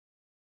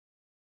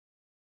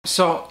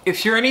So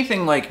if you're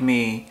anything like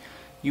me,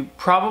 you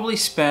probably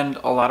spend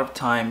a lot of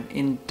time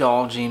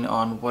indulging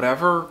on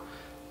whatever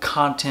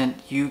content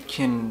you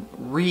can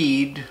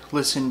read,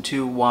 listen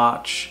to,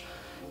 watch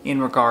in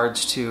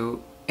regards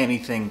to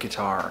anything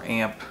guitar,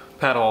 amp,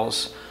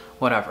 pedals,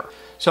 whatever.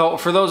 So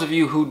for those of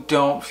you who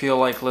don't feel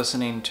like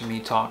listening to me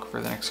talk for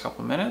the next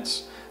couple of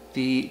minutes,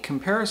 the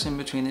comparison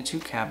between the two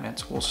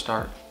cabinets will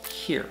start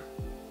here.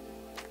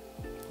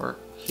 Or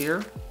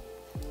here.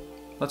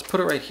 Let's put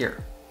it right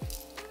here.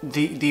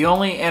 The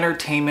only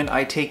entertainment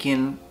I take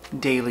in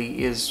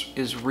daily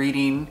is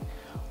reading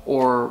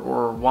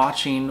or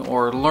watching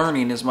or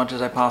learning as much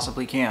as I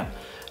possibly can.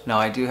 Now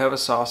I do have a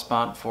soft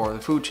spot for the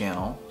food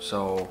channel,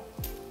 so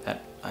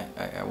that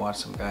I watch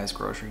some guys'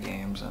 grocery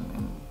games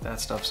and that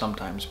stuff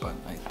sometimes, but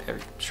I'm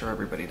sure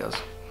everybody does.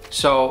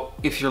 So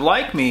if you're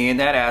like me in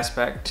that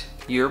aspect,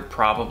 you're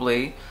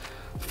probably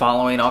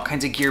following all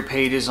kinds of gear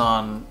pages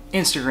on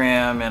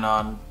Instagram and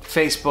on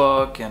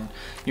Facebook, and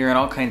you're in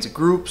all kinds of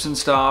groups and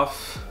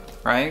stuff,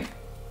 right?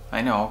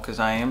 I know, because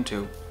I am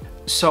too.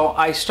 So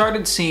I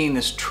started seeing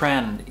this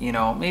trend, you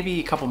know, maybe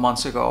a couple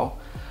months ago,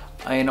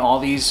 in all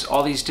these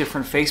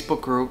different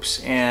Facebook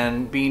groups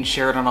and being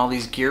shared on all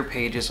these gear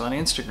pages on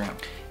Instagram.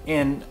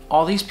 And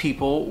all these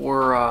people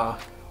were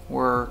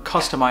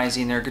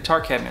customizing their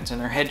guitar cabinets and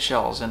their head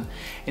shells, and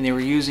they were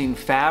using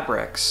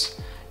fabrics,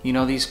 you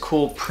know, these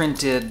cool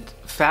printed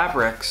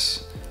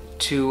fabrics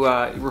to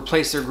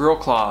replace their grill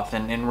cloth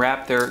and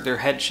wrap their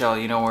head shell,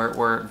 you know,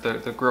 where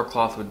the grill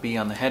cloth would be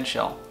on the head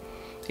shell.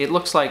 It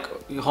looks like,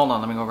 hold on,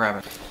 let me go grab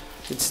it.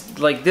 It's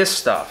like this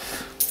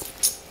stuff.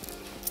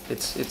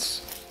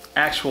 It's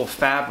actual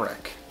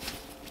fabric.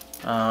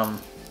 I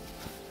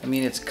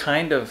mean, it's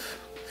kind of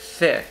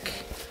thick,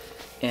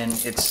 and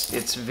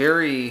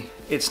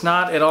it's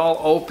not at all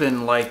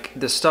open like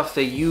the stuff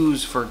they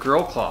use for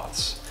grill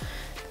cloths.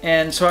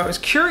 And so I was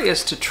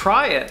curious to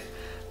try it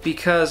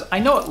because I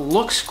know it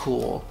looks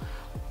cool,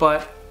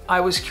 but I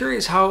was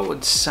curious how it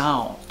would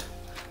sound,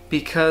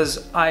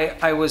 because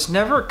I was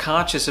never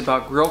conscious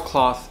about grill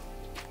cloth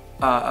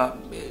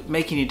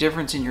making a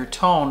difference in your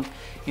tone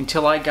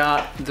until I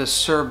got the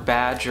Suhr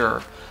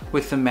Badger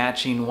with the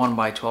matching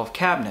 1x12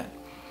 cabinet.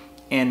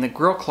 And the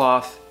grill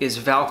cloth is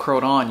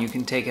Velcroed on, you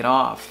can take it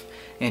off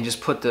and just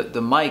put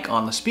the mic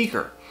on the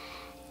speaker.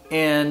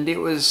 And it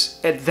was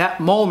at that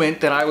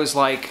moment that I was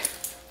like,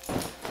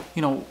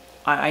 you know,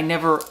 I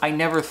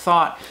never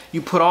thought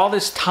you put all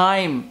this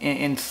time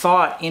and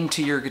thought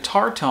into your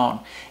guitar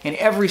tone, and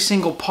every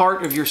single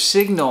part of your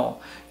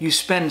signal you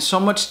spend so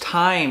much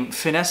time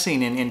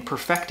finessing and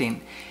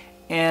perfecting.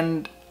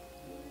 And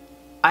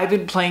I've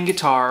been playing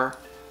guitar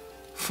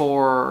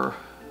for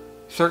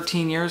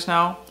 13 years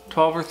now,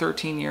 12 or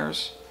 13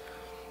 years,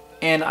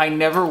 and I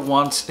never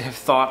once have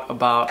thought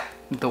about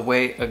the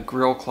way a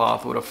grill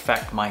cloth would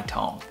affect my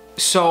tone.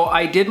 So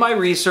I did my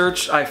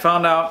research. I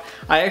found out,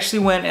 I actually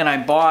went and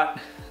I bought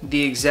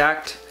the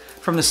exact,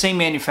 from the same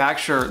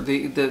manufacturer,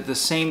 the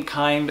same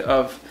kind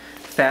of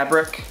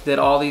fabric that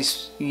all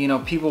these, you know,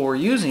 people were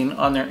using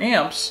on their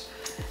amps,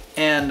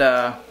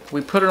 and we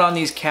put it on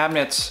these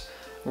cabinets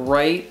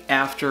right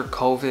after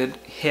COVID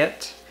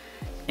hit.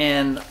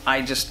 And I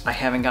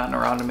haven't gotten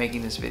around to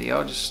making this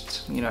video.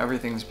 Just, you know,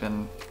 everything's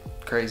been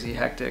crazy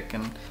hectic,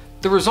 and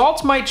the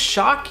results might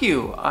shock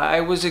you.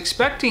 I was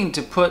expecting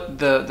to put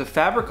the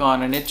fabric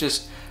on and it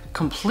just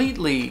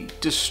completely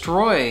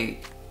destroy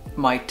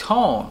my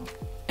tone,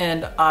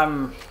 and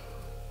I'm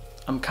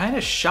kind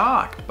of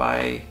shocked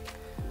by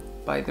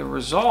the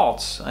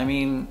results. I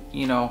mean,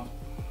 you know,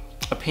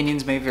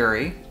 opinions may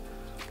vary,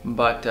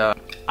 but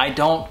I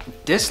don't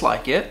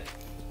dislike it,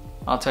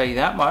 I'll tell you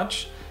that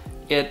much.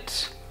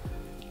 It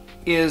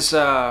is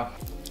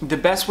the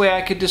best way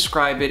I could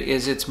describe it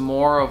is it's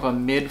more of a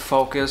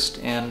mid-focused,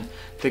 and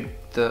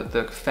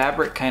the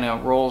fabric kind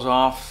of rolls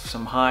off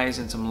some highs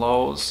and some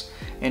lows,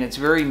 and it's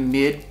very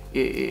mid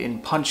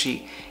and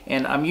punchy.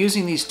 And I'm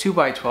using these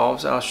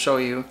 2x12s, I'll show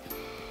you,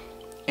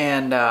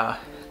 and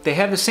they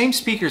have the same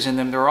speakers in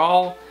them. They're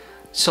all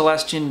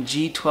Celestion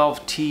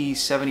G12T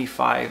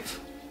 75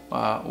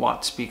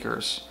 watt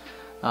speakers,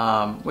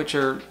 which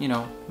are, you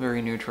know,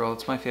 very neutral.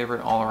 It's my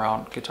favorite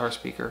all-around guitar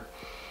speaker.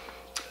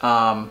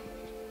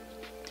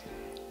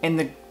 And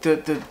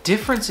the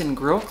difference in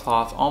grill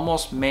cloth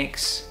almost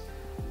makes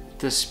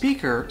the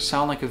speaker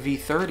sound like a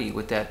V30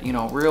 with that, you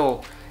know,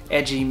 real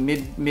edgy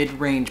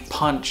mid-range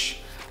punch.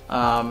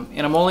 And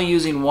I'm only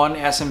using one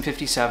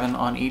SM57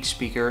 on each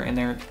speaker, and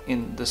they're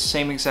in the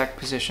same exact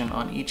position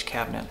on each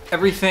cabinet.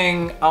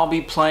 Everything I'll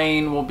be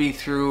playing will be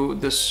through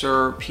the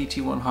Suhr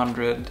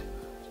PT100.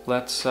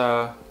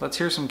 Let's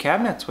hear some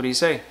cabinets. What do you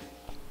say?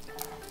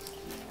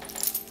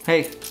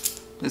 Hey,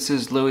 this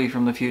is Louie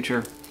from the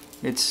future.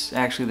 It's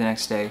actually the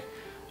next day.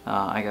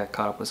 I got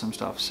caught up with some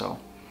stuff, so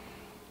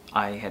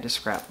I had to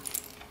scrap.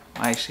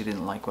 I actually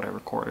didn't like what I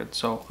recorded,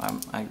 so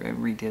I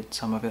redid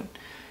some of it,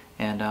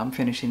 and I'm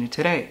finishing it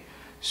today.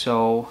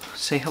 So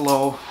say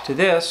hello to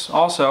this.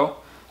 Also,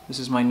 this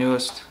is my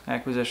newest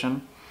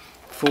acquisition.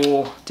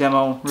 Full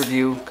demo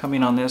review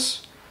coming on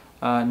this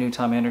new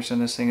Tom Anderson.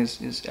 This thing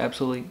is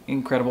absolutely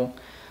incredible.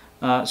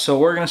 So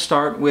we're going to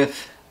start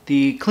with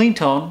the clean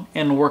tone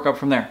and work up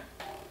from there.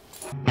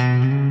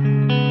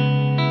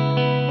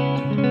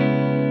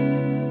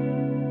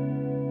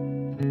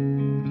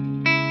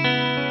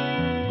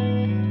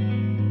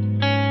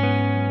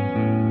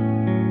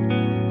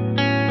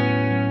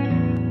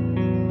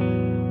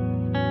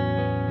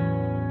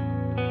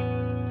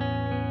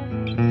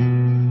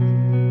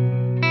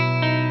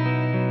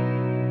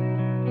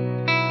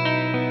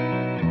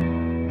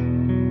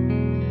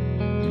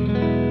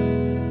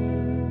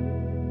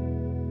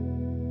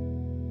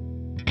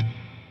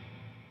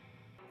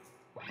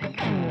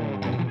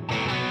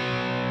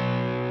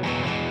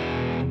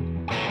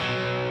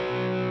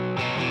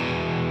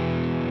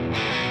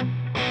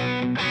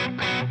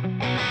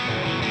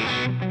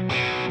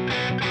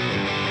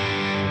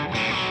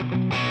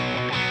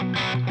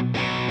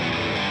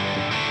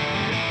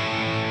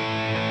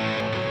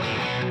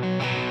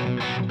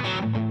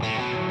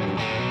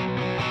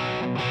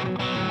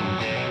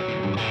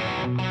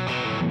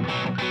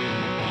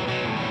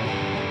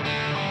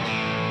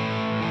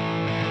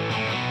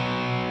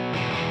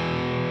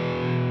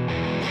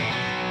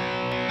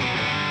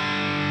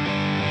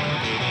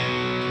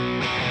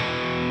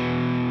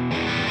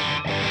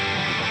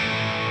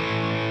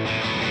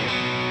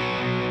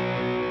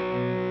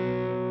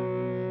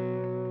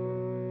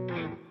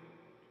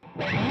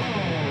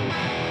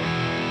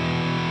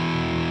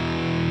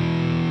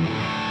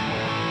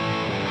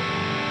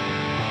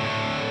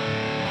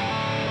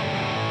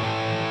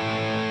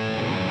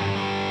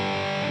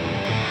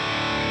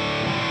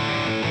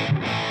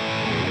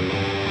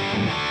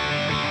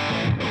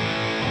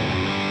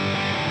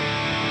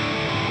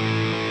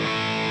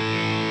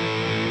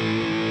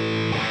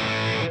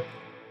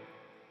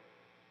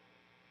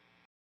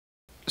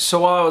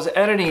 So while I was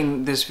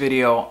editing this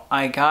video,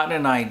 I got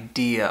an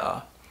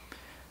idea,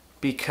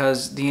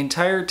 because the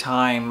entire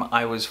time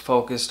I was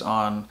focused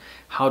on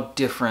how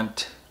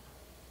different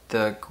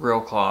the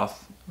grill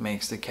cloth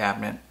makes the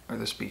cabinet or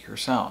the speaker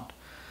sound.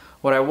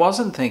 What I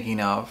wasn't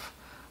thinking of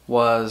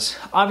was,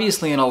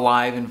 obviously in a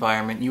live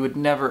environment you would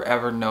never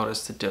ever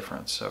notice the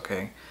difference,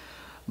 okay?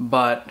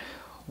 But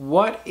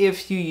what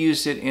if you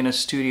used it in a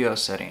studio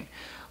setting?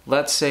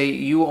 Let's say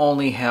you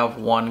only have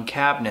one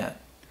cabinet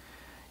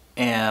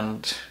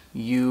and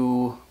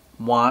you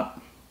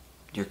want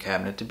your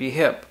cabinet to be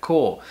hip,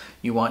 cool.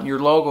 You want your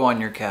logo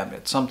on your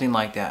cabinet, something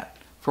like that,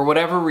 for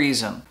whatever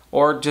reason,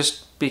 or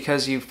just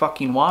because you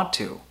fucking want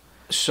to.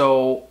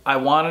 So I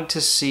wanted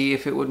to see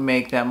if it would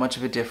make that much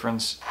of a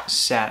difference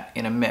sat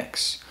in a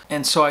mix.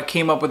 And so I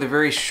came up with a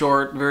very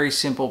short, very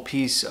simple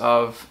piece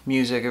of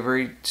music, a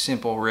very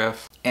simple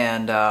riff,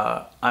 and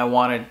I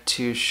wanted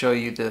to show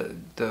you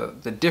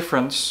the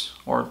difference,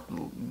 or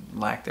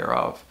lack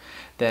thereof,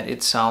 that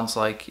it sounds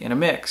like in a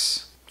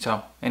mix.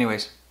 So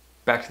anyways,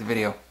 back to the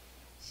video.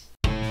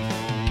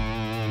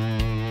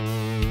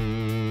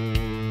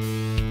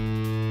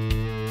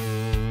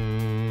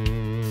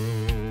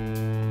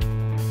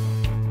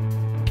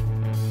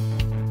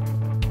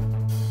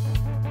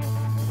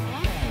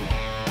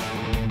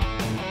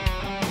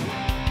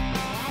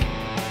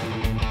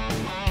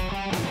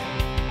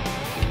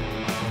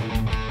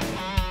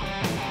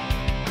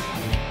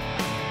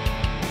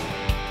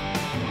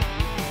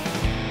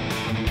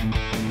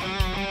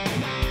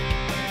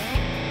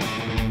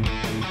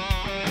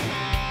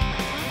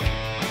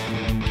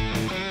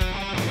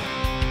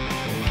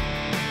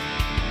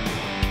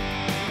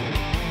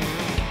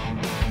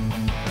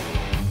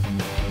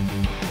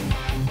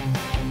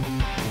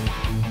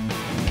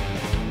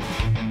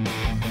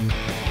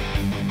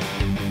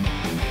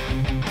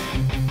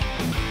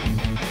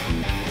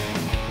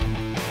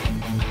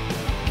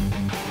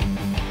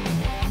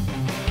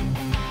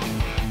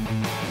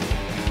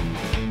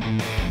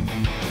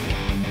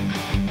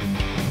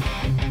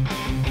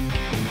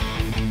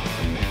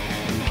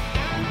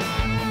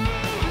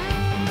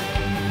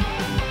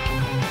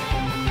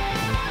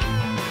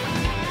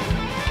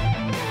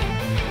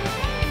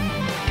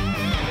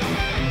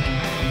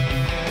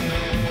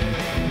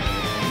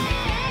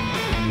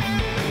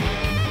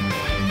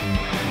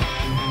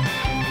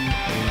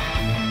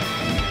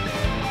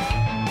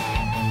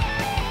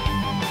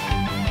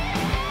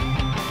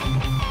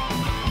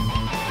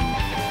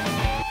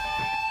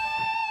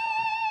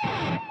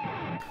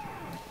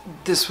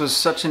 This was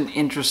such an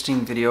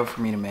interesting video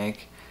for me to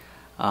make.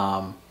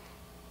 I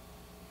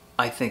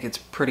think it's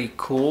pretty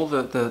cool,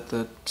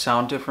 the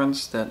sound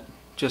difference that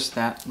just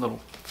that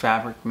little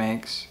fabric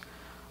makes.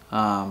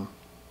 Let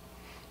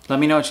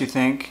me know what you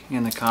think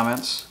in the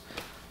comments.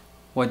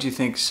 What do you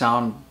think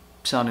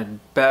sounded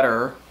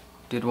better?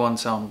 Did one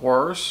sound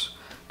worse?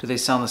 Do they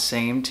sound the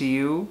same to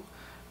you?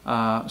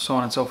 So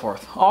on and so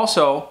forth.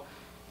 Also,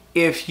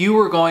 if you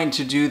were going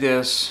to do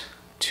this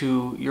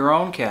to your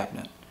own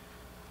cabinet,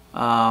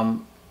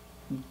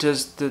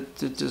 does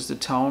the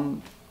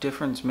tone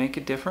difference make a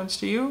difference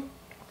to you?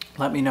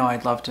 Let me know.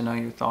 I'd love to know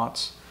your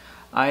thoughts.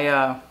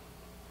 I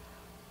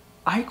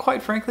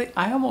quite frankly,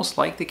 I almost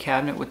like the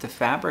cabinet with the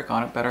fabric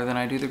on it better than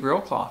I do the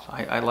grill cloth.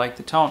 I like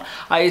the tone.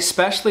 I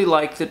especially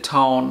like the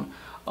tone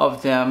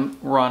of them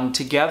run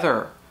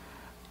together.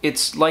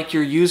 It's like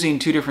you're using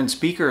two different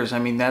speakers. I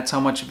mean, that's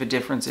how much of a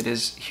difference it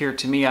is here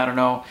to me. I don't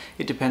know.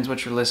 It depends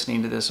what you're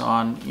listening to this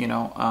on, you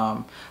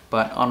know.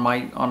 But on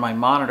my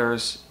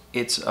monitors,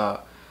 it's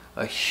a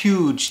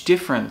huge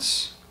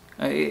difference.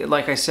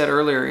 Like I said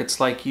earlier, it's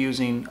like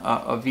using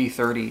a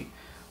V30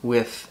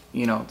 with,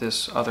 you know,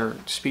 this other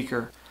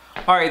speaker.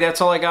 All right, that's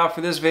all I got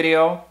for this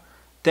video.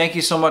 Thank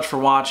you so much for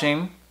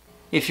watching.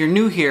 If you're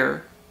new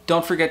here,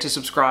 don't forget to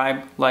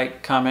subscribe,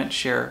 like, comment,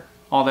 share,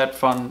 all that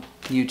fun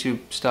YouTube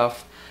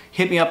stuff.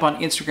 Hit me up on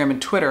Instagram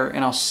and Twitter,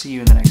 and I'll see you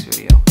in the next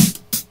video.